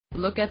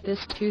Look at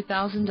this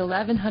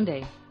 2011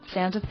 Hyundai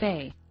Santa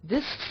Fe.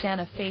 This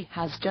Santa Fe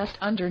has just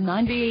under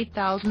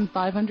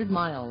 98,500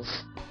 miles.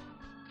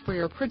 For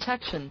your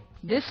protection,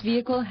 this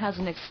vehicle has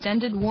an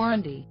extended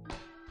warranty.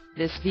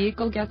 This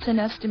vehicle gets an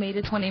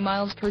estimated 20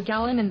 miles per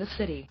gallon in the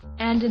city,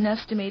 and an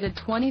estimated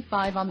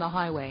 25 on the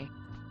highway.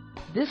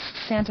 This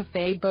Santa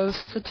Fe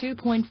boasts a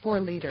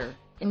 2.4-liter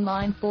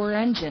inline-4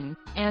 engine,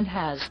 and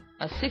has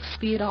a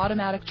 6-speed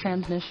automatic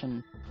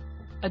transmission.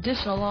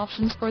 Additional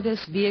options for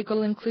this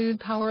vehicle include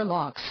power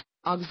locks,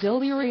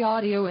 auxiliary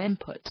audio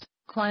input,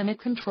 climate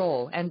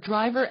control and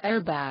driver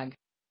airbag.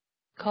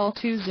 Call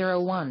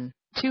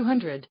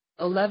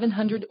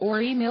 201-200-1100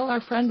 or email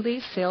our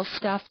friendly sales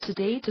staff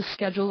today to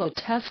schedule a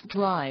test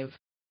drive.